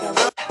busters ain't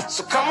enough.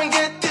 So come and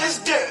get this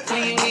dick.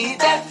 When you need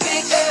that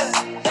picture,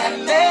 that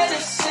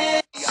medicine.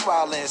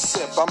 Smile and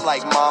sip, I'm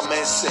like mama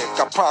and sick.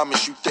 I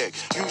promise you thick.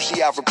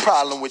 Usually I have a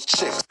problem with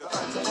chicks.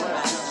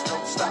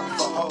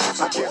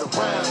 I get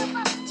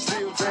around,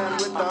 still down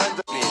with the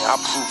under. Yeah, I'll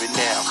prove it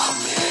now.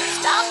 Come here.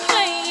 Stop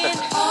playing,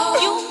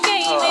 you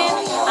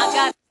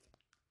gaming.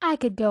 I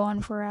could go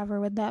on forever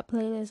with that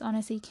playlist.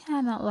 Honestly,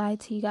 cannot lie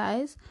to you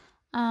guys.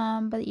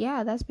 But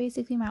yeah, that's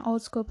basically my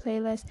old school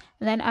playlist.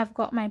 And then I've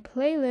got my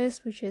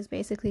playlist, which is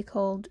basically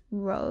called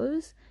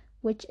Rose,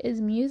 which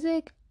is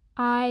music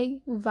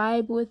I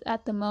vibe with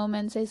at the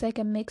moment. So it's like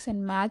a mix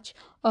and match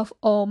of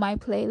all my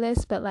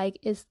playlists, but like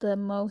it's the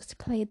most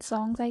played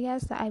songs, I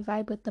guess, that I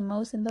vibe with the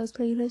most in those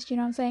playlists, you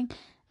know what I'm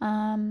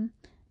saying?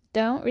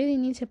 Don't really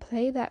need to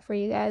play that for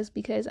you guys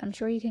because I'm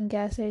sure you can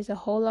guess there's a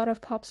whole lot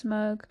of Pop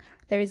Smoke.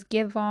 There's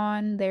Give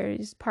On,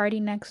 there's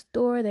Party Next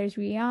Door, there's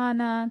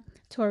Rihanna,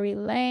 Tory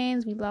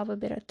Lanez, we love a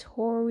bit of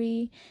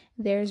Tory,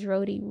 there's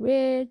Roddy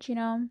Ricch,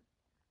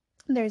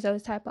 there's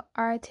those type of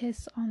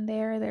artists on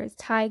there. There's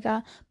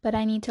Tyga, but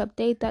I need to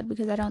update that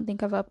because I don't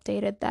think I've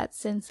updated that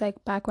since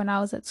like back when I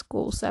was at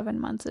school 7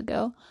 months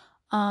ago.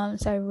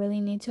 So I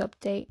really need to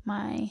update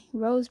my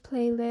Rose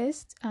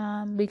playlist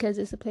because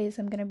it's a playlist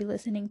I'm gonna be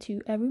listening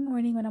to every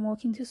morning when I'm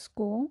walking to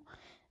school.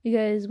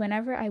 Because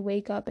whenever I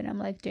wake up and I'm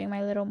like doing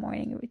my little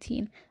morning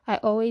routine, I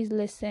always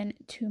listen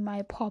to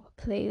my pop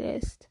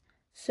playlist.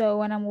 So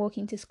when I'm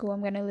walking to school,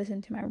 I'm gonna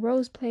listen to my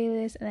Rose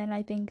playlist, and then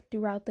I think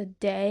throughout the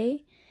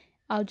day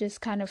I'll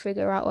just kind of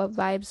figure out what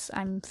vibes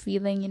I'm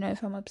feeling.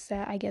 If I'm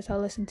upset, I guess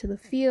I'll listen to the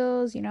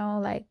feels,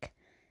 like,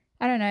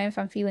 I don't know, if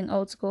I'm feeling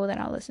old school, then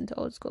I'll listen to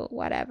old school,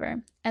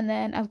 whatever. And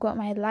then I've got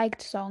my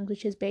liked songs,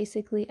 which is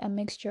basically a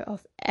mixture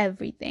of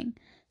everything.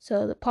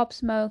 So the Pop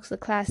Smokes, the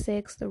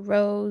classics, the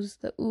Rose,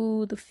 the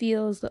ooh, the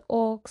feels, the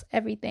aux,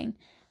 everything.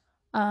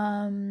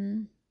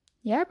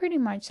 Yeah, pretty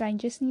much. So I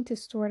just need to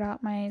sort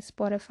out my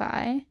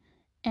Spotify,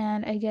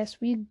 and I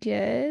guess we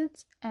good.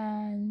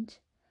 And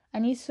I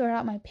need to sort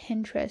out my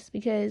Pinterest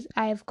because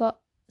I've got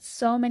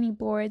so many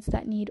boards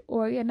that need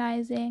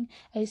organizing.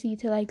 I just need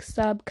to like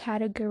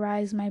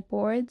subcategorize my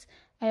boards.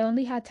 I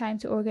only had time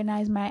to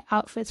organize my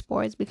outfits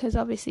boards because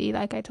obviously,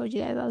 like I told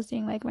you guys, I was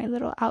doing like my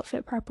little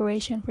outfit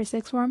preparation for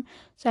sixth form.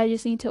 So I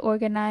just need to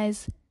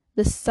organize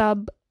the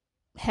sub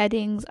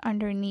headings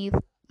underneath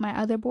my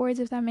other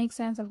boards, if that makes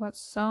sense. I've got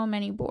so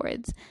many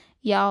boards.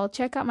 Y'all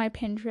check out my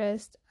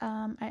Pinterest.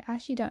 I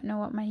actually don't know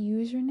what my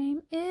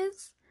username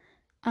is.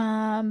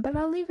 But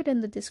I'll leave it in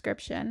the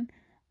description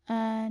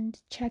and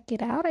check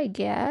it out, I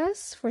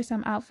guess, for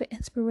some outfit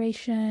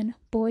inspiration,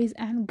 boys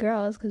and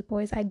girls, because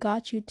boys, I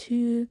got you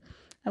too.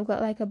 I've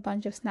got like a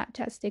bunch of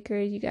Snapchat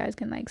stickers you guys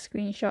can like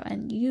screenshot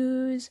and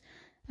use.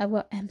 I've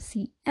got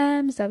MCMs,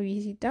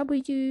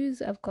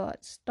 WCWs, I've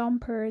got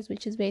Stompers,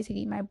 which is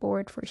basically my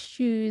board for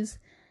shoes.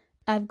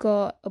 I've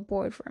got a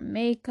board for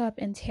makeup,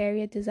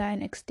 interior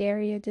design,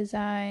 exterior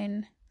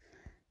design.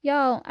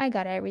 Y'all, I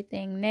got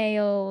everything.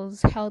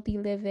 Nails, healthy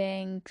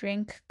living,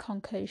 drink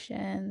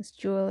concoctions,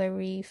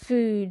 jewelry,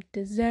 food,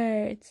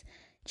 desserts,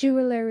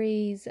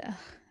 jewelries.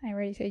 I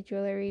already said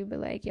jewelry, but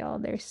like, y'all,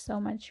 there's so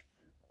much.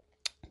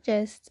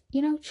 Just,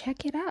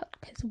 check it out,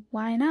 because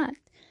why not?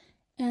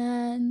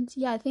 And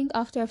yeah, I think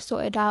after I've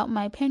sorted out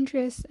my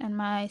Pinterest and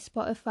my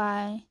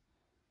Spotify,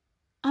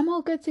 I'm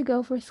all good to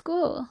go for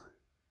school.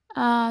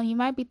 You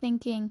might be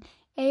thinking,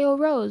 Ayo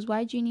Rose,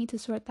 why do you need to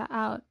sort that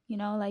out?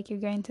 Like you're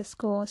going to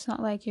school. It's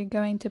not like you're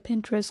going to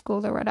Pinterest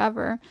school or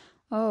whatever.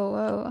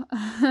 Oh.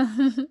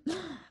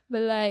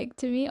 But like,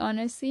 to me,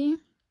 honestly,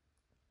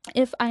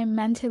 if I'm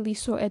mentally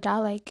sorted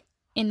out, like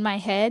in my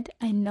head,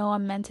 I know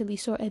I'm mentally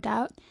sorted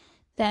out,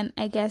 then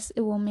I guess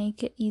it will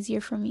make it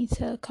easier for me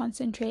to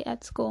concentrate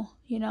at school,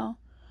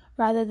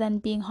 rather than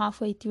being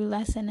halfway through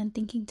lesson and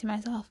thinking to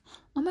myself,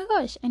 oh my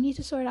gosh, I need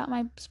to sort out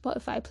my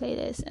Spotify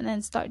playlist, and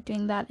then start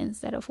doing that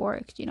instead of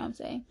work. Do you know what I'm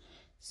saying?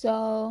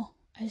 So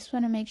I just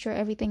want to make sure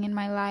everything in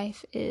my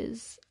life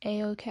is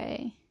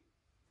a-okay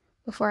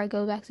before I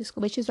go back to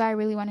school, which is why I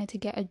really wanted to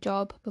get a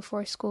job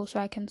before school so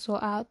I can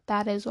sort out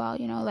that as well,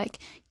 you know, like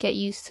get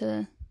used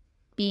to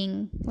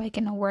being like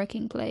in a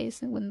working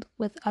place and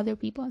with other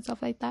people and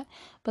stuff like that.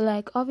 But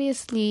like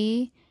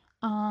obviously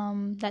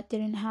that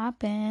didn't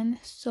happen,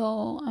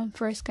 so I'm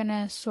first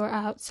gonna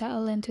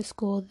settle into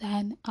school,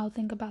 then I'll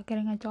think about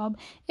getting a job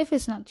if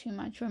it's not too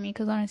much for me,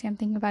 because honestly I'm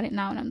thinking about it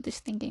now and I'm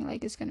just thinking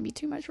like it's gonna be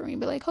too much for me,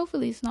 but like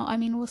hopefully it's not. I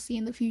mean, we'll see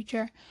in the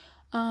future.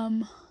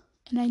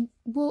 And I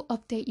will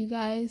update you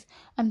guys.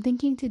 I'm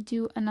thinking to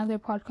do another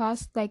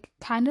podcast, like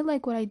kind of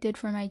like what I did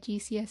for my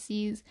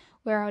GCSEs,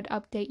 where I would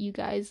update you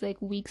guys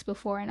like weeks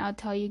before, and I'll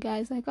tell you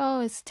guys like, oh,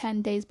 it's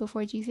 10 days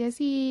before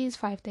GCSEs,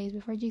 5 days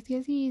before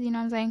GCSEs, you know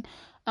what I'm saying?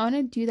 I want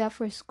to do that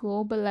for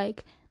school, but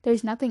like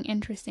there's nothing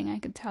interesting I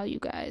could tell you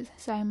guys,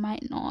 so I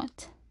might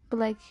not. But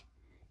like,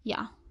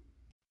 yeah.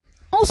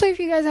 Also, if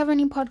you guys have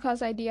any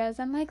podcast ideas,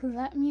 then like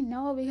let me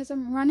know, because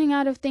I'm running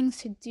out of things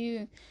to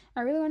do.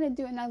 I really want to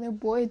do another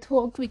boy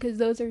talk because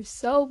those are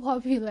so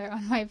popular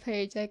on my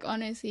page. Like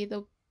honestly,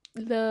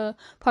 the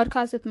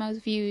podcasts with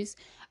most views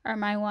are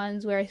my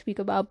ones where I speak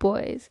about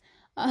boys.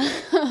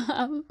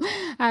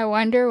 I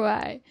wonder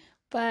why,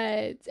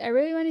 but I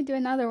really want to do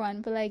another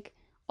one. But like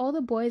all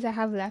the boys I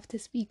have left to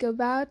speak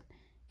about,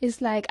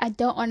 is like I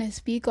don't want to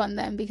speak on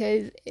them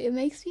because it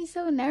makes me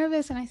so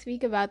nervous when I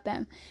speak about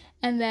them,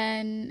 and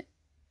then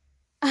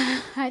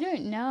I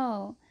don't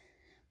know.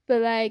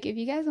 But like if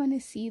you guys want to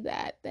see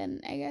that,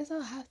 then I guess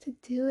I'll have to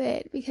do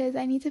it because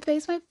I need to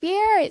face my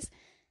fears.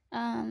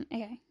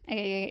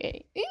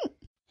 Okay.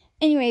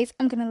 Anyways,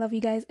 I'm gonna love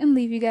you guys and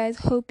leave you guys.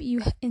 Hope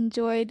you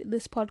enjoyed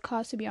this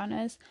podcast, to be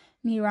honest.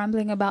 Me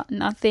rambling about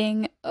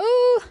nothing.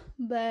 Oh,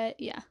 but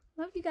yeah.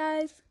 Love you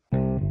guys.